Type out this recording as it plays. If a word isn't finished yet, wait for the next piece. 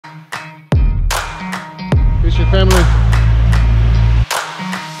Fishing family.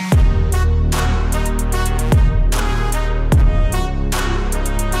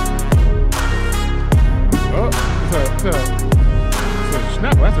 Oh, it's a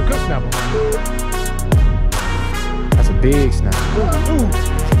snapper. That's a good snapper. That's a big snapper. Ooh.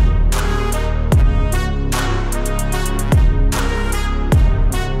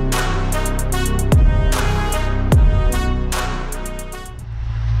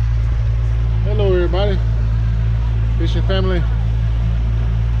 Hello everybody, fishing family.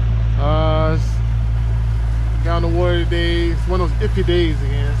 Got on the water today. It's one of those iffy days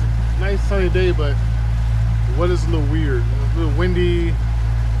again. It's a nice sunny day, but the weather's a little weird. It's a little windy, a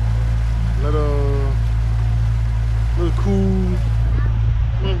little cool.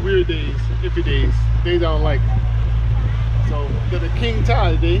 One of weird days, iffy days, days I don't like. So we got the king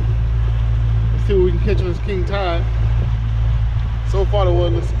tide today. Let's see what we can catch on this king tide. So far the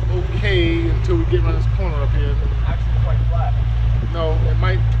water looks okay until we get around this corner up here. Actually quite flat. No, it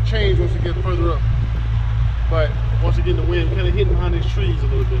might change once we get further up. But once we get in the wind, we're kind of hidden behind these trees a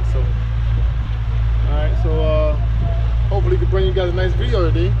little bit. So, all right. So hopefully we can bring you guys a nice video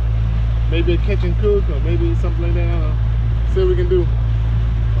today. Maybe a catch and cook, or maybe something like that. I don't know. See what we can do.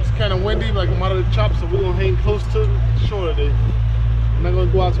 It's kind of windy, like I'm out of the chop, so we're gonna hang close to the shore today. I'm not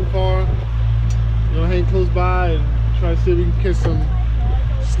gonna go out too far. We're gonna hang close by and try to see if we can catch some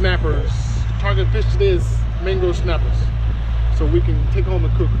snappers. Target fish today is mangrove snappers, so we can take home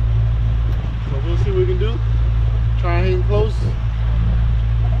and cook. So we'll see what we can do. Try and hang close,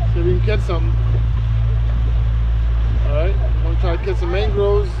 see if we can catch something. All right, we're gonna try to catch some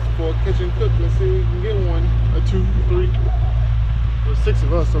mangroves for catch and cook. Let's see if we can get one, or two, three. There's 6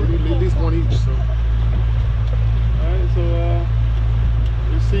 of us, so we need at least one each. So, all right, so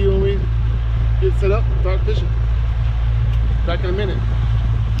we'll see you when we get set up and start fishing. Back in a minute.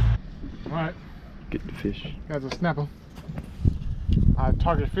 All right. Get the fish. Got a snapper. Our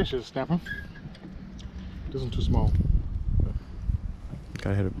target fish is a snapper. This one's too small.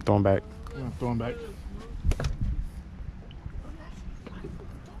 Gotta hit it, throw him back. I'm gonna throw him back.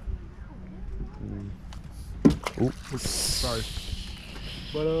 Oops. Sorry.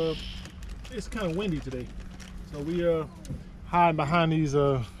 But it's kind of windy today. So we hide behind these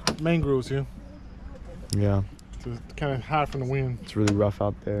mangroves here. Yeah. To kind of hide from the wind. It's really rough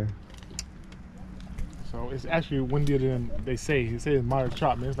out there. So it's actually windier than they say. They say it's moderate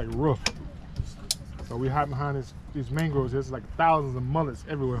chop, man. It's like rough. So we hide behind these mangroves. There's like thousands of mullets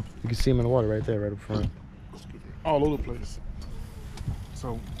everywhere. You can see them in the water right there, right up front. All over the place.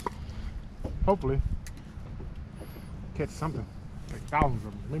 So hopefully catch something. Like thousands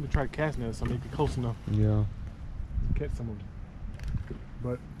of them. Maybe try to cast net or something, maybe close enough. Yeah. Catch some of them.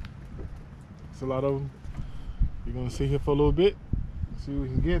 But it's a lot of them. We're gonna sit here for a little bit, see what we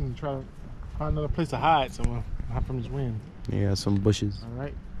can get, and try to find another place to hide somewhere. Hide from this wind. Yeah, some bushes. All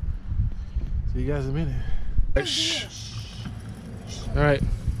right. See you guys in a minute. All right.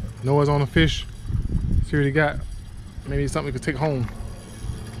 Noah's on the fish. See what he got. Maybe something we could take home.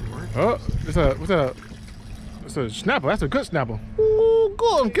 Oh, what's that? It's a snapper. That's a good snapper. Ooh,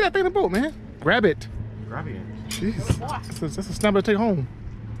 good. Get that thing in the boat, man. Grab it. Grab it. Jeez. That's a snapper to take home.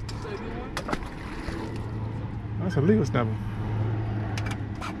 That's a legal snapper.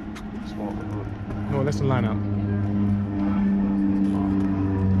 No, let's the line out.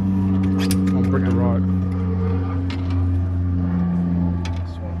 I'm gonna break the rod.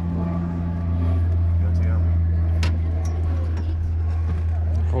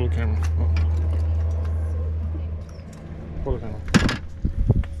 Hold the camera. Oh. Hold the camera.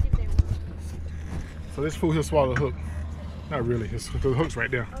 So this fool, he'll swallow the hook. Not really, the hook's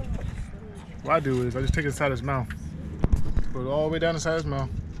right there. What I do is I just take it inside his mouth, put it all the way down inside his mouth,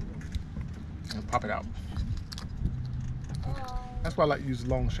 and pop it out. That's why I like to use a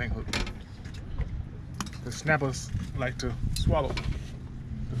long shank hook. The snappers like to swallow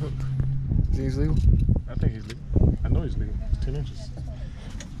the hook. Is he legal? I think he's legal. I know he's legal. It's 10 inches.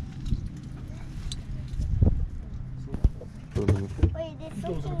 Wait, there's He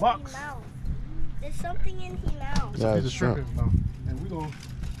goes in something the box. his mouth. There's something in his mouth. Yeah, There's a shrimp in his mouth. And we're gonna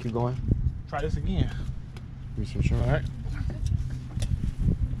keep going. try this again. Give me some shrimp. All right.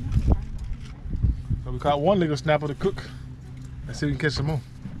 So we caught one legal snapper to cook. Let's see if we can catch some more.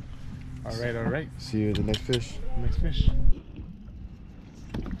 All right, all right. See you at the next fish. Next fish.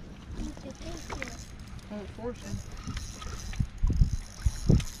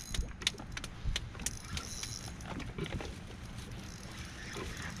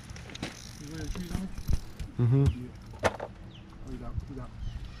 Mm-hmm.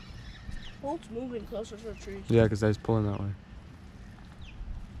 Boat's moving closer to the trees. Yeah, because I was pulling that way.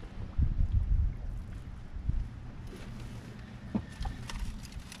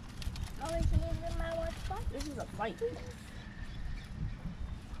 a fight.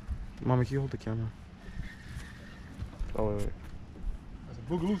 Mama, can you hold the camera? Oh, wait, wait. That's a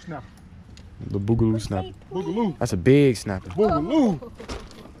boogaloo snapper. The boogaloo snapper. Boogaloo. That's a big snapper. Boogaloo.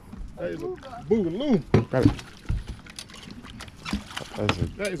 That is a boogaloo. Grab it.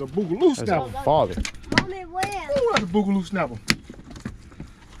 That is a boogaloo That's snapper. a father. Mommy, where? Oh, that's a boogaloo snapper.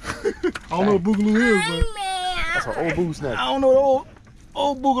 I don't know what boogaloo is, but That's an old boo snapper. I don't know what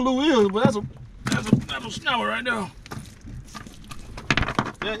old boogaloo is, but that's a snapper right there.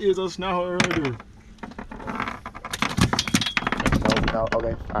 That is a snapper right there. No,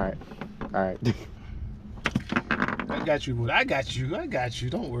 okay. All right. I got you, boy. I got you.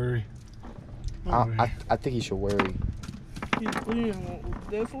 Don't worry. Don't worry. I think he should worry. That's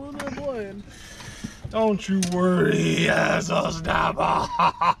a little boy. Don't you worry, that's a snapper.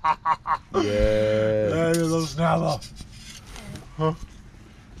 Yeah. That is a snapper. Huh?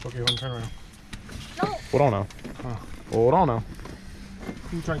 Okay, let me turn around. No. Hold on now. Huh. Hold on now.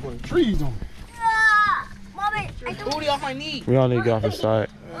 You trying to go in the trees on me? Mommy, I don't. Booty off my knee. We all need to get off his side.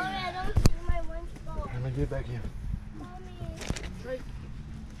 Mommy, I don't see my lunch bowl. Let me get back in. Mommy.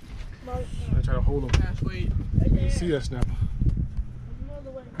 I'm gonna try to hold him. Gosh, wait. You see that snapper?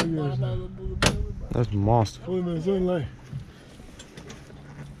 Look at this. That's a monster. Hold him in the sunlight.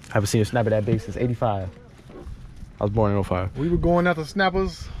 I haven't seen a snapper that big since '85. I was born in '05. We were going after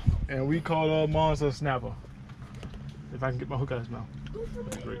snappers, and we called our monster a snapper. If I can get my hook out of his mouth.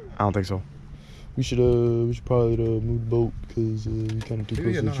 That's great. I don't think so. We should probably move the boat because we kind of too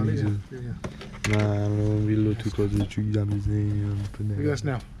close to the trees. Nah, I don't know. We a little too close to the trees. I'm just saying. Look at that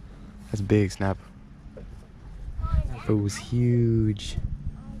snapper. That's a big snapper. It was huge.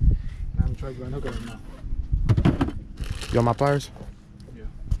 Now I'm trying to get my hook out of his mouth. You got my pliers? Yeah.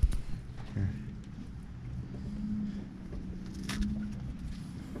 Here.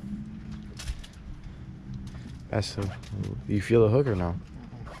 That's so. You feel the hook or no?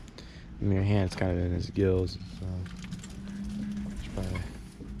 I mean, your hand's kind of in his gills. So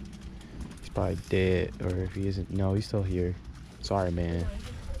he's probably dead, or if he isn't, no, he's still here. Sorry, man.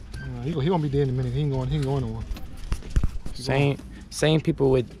 He gonna be dead in a minute. He ain't going nowhere. Same people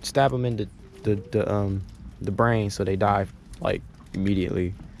would stab him in the brain, so they die like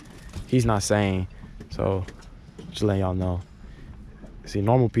immediately. He's not sane, so just letting y'all know. See,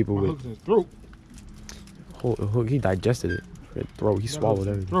 normal people My would. hook's in his throat. Hook, he digested it. His throat, he swallowed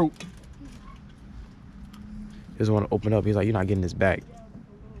everything. Throat. He doesn't want to open up. He's like, you're not getting this back.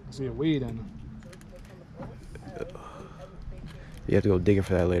 I see it way down there. You have to go digging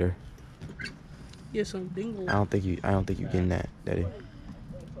for that later. Get some dingle. I don't think you getting that, Daddy.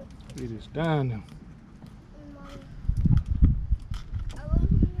 It is down there.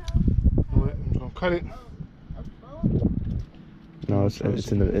 Alright, I'm gonna cut it. No, it's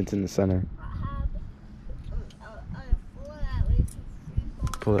in the center.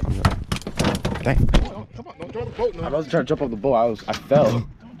 Pull it on the. Dang. Come on, don't jump the boat now. I wasn't trying to jump off the boat. I fell.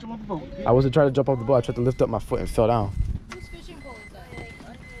 Don't jump off the boat. I wasn't trying to jump off the boat. I tried to lift up my foot and fell down. Whose fishing pole is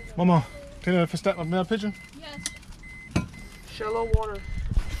that? Mama, can I snap my picture? Yes. Shallow water.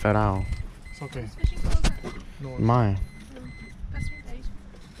 Fell down. It's okay. Whose fishing pole is that? No, Mine. That's your daddy's.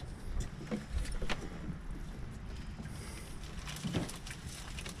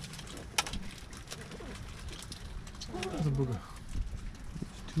 that's a booger.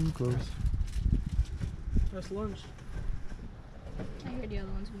 Too close. That's lunch. I heard the other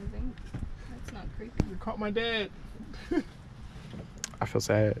one's moving. That's not creepy. You caught my dad. I feel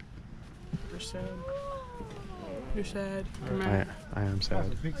sad. You're sad. You're sad. Come I here. am That's sad.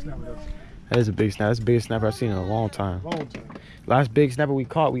 a big snapper. That's That is a big snapper. That's the biggest snapper I've seen in a long time. a long time. Last big snapper we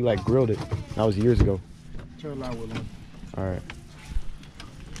caught, we like grilled it. That was years ago. Turn live with one. All right.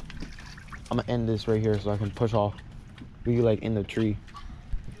 I'm gonna end this right here so I can push off. We can like in the tree.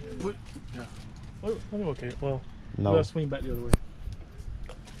 Yeah. Oh, okay. Well, No. let's swing back the other way.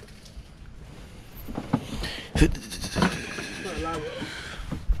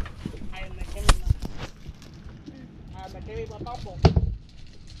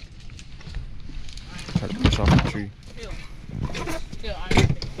 Try to push off the tree.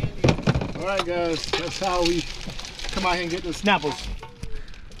 All right, guys. That's how we come out here and get the snappers.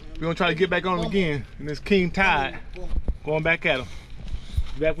 We're gonna try to get back on them again in this king tide. Going back at them.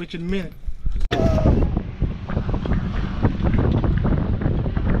 Be back with you in a minute.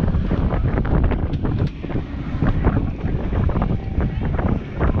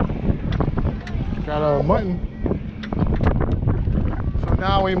 Got a mutton. So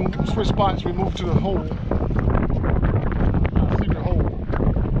now we switch spots. We move to the hole. Secret hole.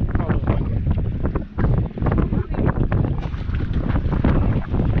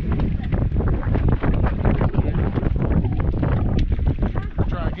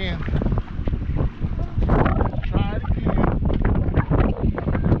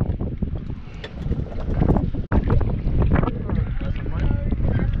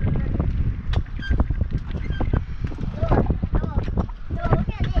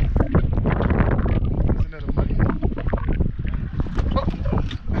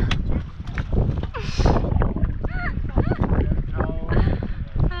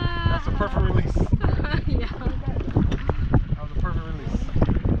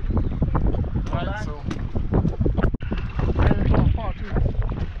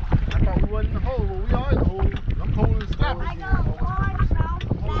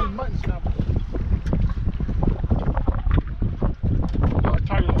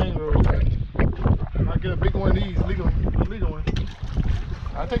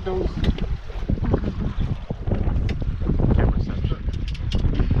 take those. Camera reception.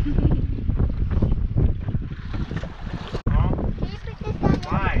 Huh? Can you put this down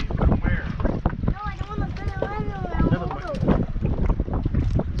there? Why? Put 'em where? No, I don't want to put it on Never mind.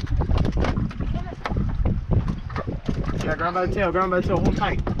 Yeah, grab him by the tail. Grab him by the tail. Hold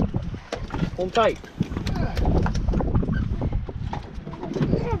tight. Hold tight.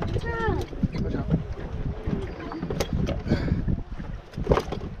 Watch out.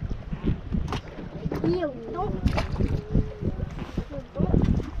 Ew, don't.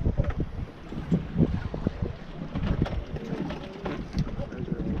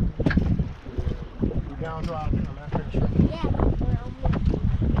 We down to our last picture. Yeah.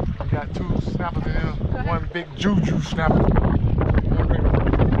 We got 2 snappers in here. One big juju snapper. One regular.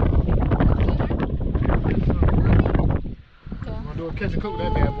 We're gonna do a catch and cook with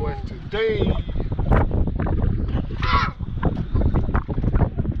that bad boy today.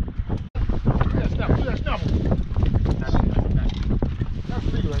 Yeah, snapper. Do that snapper. That's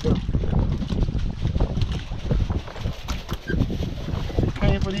legal right there.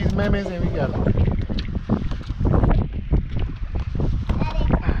 Came for these mammies and we got them.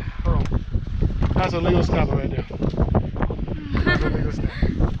 Hold on. That's a legal snapper right there. That's a legal snapper.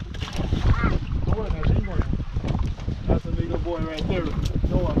 Don't worry, man. Keep going. That's a legal boy right there.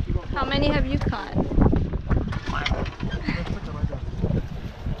 Noah, keep on. How many have you caught?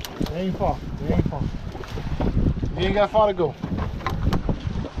 They ain't far. They ain't far. You ain't got far to go.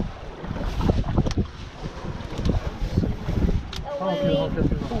 Hold on, hold on.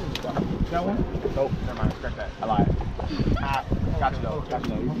 That one? Nope, never mind. Scratch that. I lied. Got you though. Got you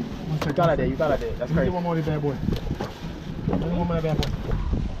though. You got it there. You got it there. That's Get crazy. one more of that bad boy. Get one more of that bad boy.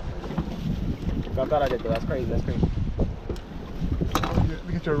 Got that I did though. That's crazy. That's crazy.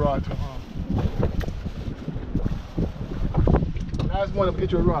 Look at your rod too. Last one,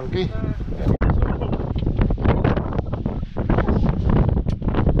 get you a rod, okay?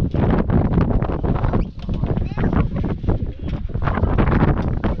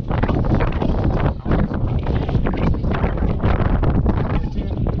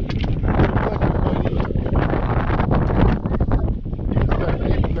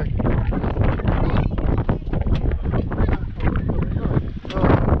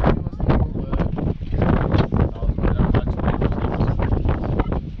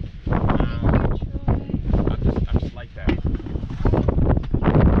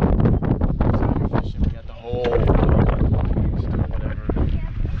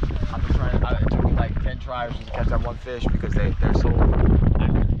 Just to catch that one fish because they're so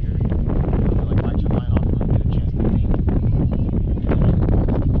active here. They're like bite your line off and get a chance to clean.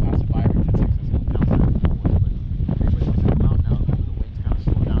 Pass it by every 10 seconds and bounce out. But everybody wants to come out now because the wind's kind of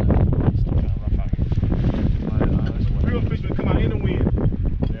slowed down and it's still kind of rough out here. But that's what Real fish will come out in the wind.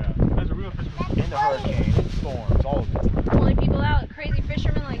 yeah. That's a real fish. In the hurricane, in storms, all of it. Pulling people out, crazy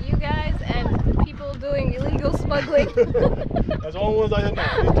fishermen like you guys, and people doing illegal smuggling. That's all ones I know.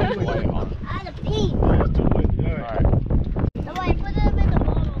 It's too windy. I had to pee. Yeah, it's too windy. All right. Alright. Somebody put them in the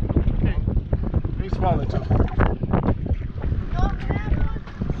bottle. He's swallowing too.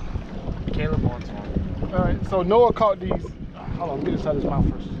 Caleb wants one. All right, so Noah caught these. Hold on, get inside his mouth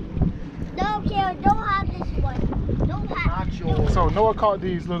first. No, Karen, don't have this one. Don't have Not yours. So Noah caught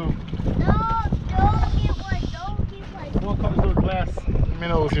these little. No, don't get one. Don't get one. Noah caught these little glass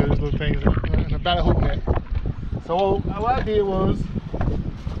minnows here, these little things in a battle hoop net. So what I did was,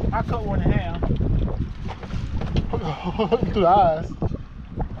 I cut one in half, hooked it through the eyes,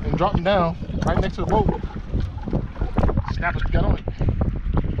 and dropped them down right next to the boat. Snappers got on it.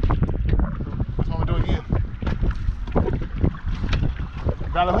 That's what I'm gonna do again.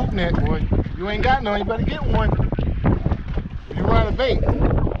 Battle hoop net, boy. If you ain't got none, you better get one. If you run out of bait,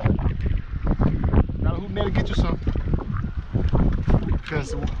 battle hoop net will get you some.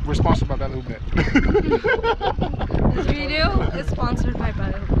 Because we're sponsored by Battle Hoop Net. This video is sponsored by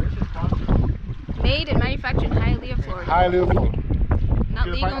Biscayne. Made and manufactured in Hialeah, Florida. Hialeah, Florida. Not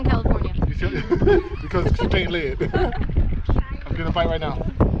Get a legal bite? in California. You see? Because she ain't lead. I'm getting a bite right now.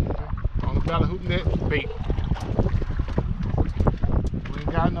 On the Battle Hoop Net bait. We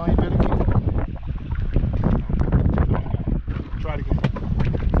ain't got no, you better get it. Try it again.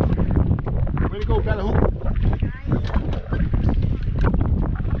 Way to go, Battle Hoop.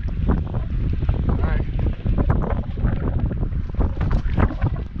 Alright.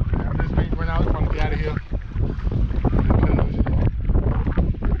 After this bait run out, we're gonna get out of here.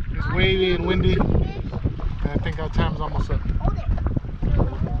 It's wavy and windy. And I think our time is almost up.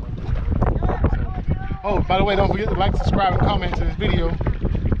 Oh, by the way, don't forget to like, subscribe, and comment to this video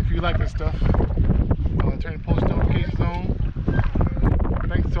if you like this stuff. Turn post notifications on.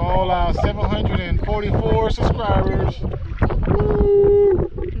 Thanks. to all our 744 subscribers.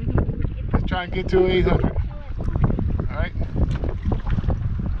 Woo! Let's try and get to 800. All right.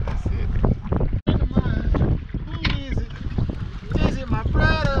 That's it. Friend of mine. Who is it? Is it my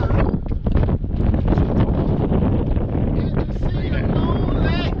brother? Can't you see I'm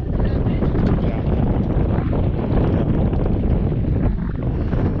lonely?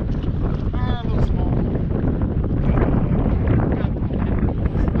 Ah, a little small.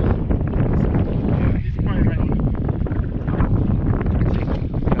 He's probably right on it.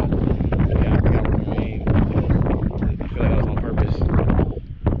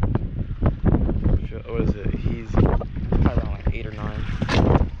 What is it? He's probably around like 8 or 9.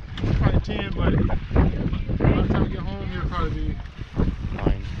 Probably 10, but by the time we get home, he'll probably be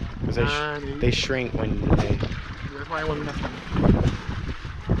 9. Because they shrink when they. Yeah, that's why I wasn't messing with it.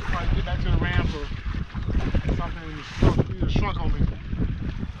 Probably get back to the ramp or something and shrunk on me.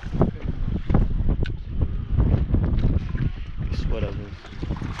 What else?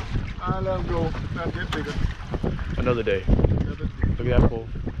 I let him go. That'll get bigger. Another day. Another day. Look at that pole.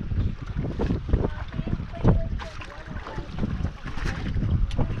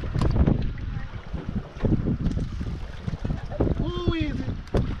 Who is it?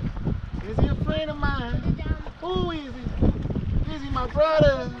 Is he a friend of mine? Who is it? Is he my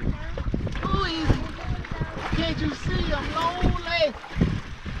brother? Who is it? Can't you see I'm lonely?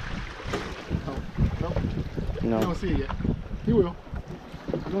 Oh, nope. No. You don't see it yet. He will.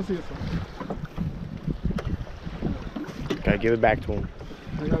 You don't see it, so. Gotta give it back to him.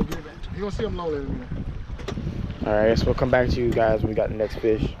 I gotta give it back to him. He gonna see I'm lonely in a minute. Alright, I guess we'll come back to you guys when we got the next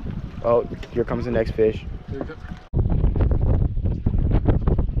fish. Oh, here comes the next fish. There you go.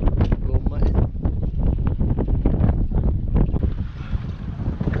 Little mutton.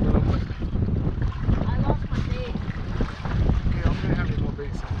 I lost my bait. Okay, I'm gonna have any more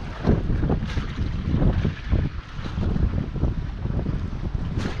baits.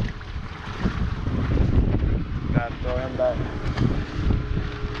 Gotta throw him back.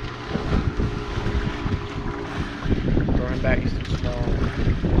 Throw him back, he's too small.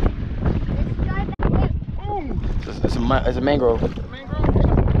 It's a mangrove.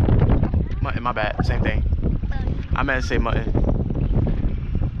 Mangrove? Mutton, my bad. Same thing. I meant to say mutton.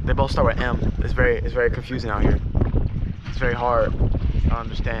 They both start with M. It's very confusing out here. It's very hard to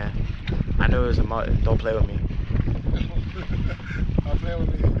understand. I knew it was a mutton. Don't play with me. Stop playing with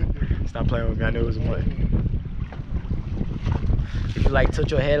me. Stop playing with me. I knew it was a mutton. If you like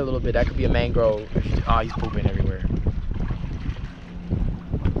tilt your head a little bit, that could be a mangrove. Oh, he's pooping everywhere.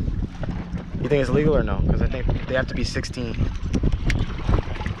 You think it's legal or no? Because I think they have to be 16. You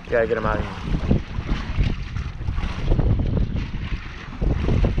gotta get them out of here.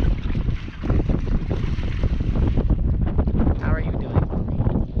 How are you doing?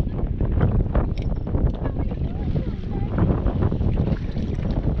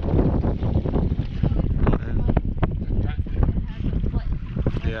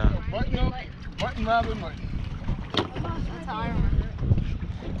 Yeah. Mutton rather than mutton. That's how I remember it.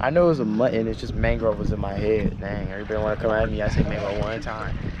 I know it was a mutton, it's just mangrove was in my head. Dang, everybody wanna come at me. I say mangrove one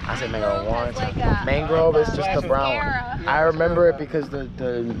time. I say mangrove one time. Mangrove is just the brown one. I remember it because the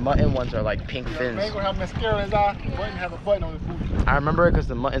mutton ones are like pink fins. Mangrove have mascara in his eye. Mutton have a button on his booty. I remember it because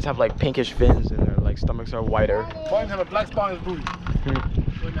the muttons have like pinkish fins and their like stomachs are whiter. Mutton have a black spot on his booty.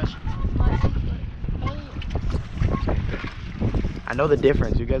 Wasn't that shit? I know the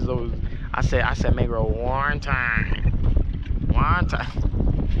difference. You guys always, I said mangrove one time. One time.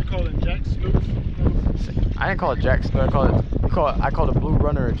 You call it Jack Snoops? I didn't call it Jack Snook. I called it Blue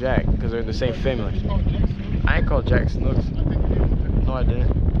Runner or Jack because they're in the same family. You call it Jack Snoops? I ain't called Jack Snooks. I think you did. No, I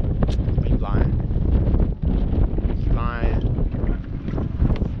didn't. You lying. You lying.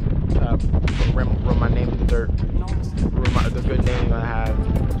 Rub my name in the dirt. Rub the good name I have.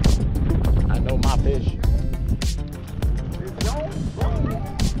 I know my fish.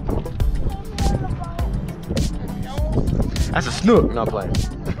 That's a snook. Not playing.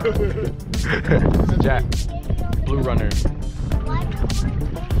 It's a Jack. Blue Runner.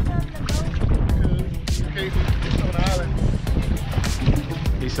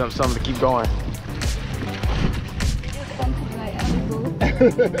 Need something to keep going. I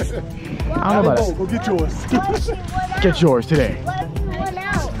don't know about that. Go get yours. Get yours today.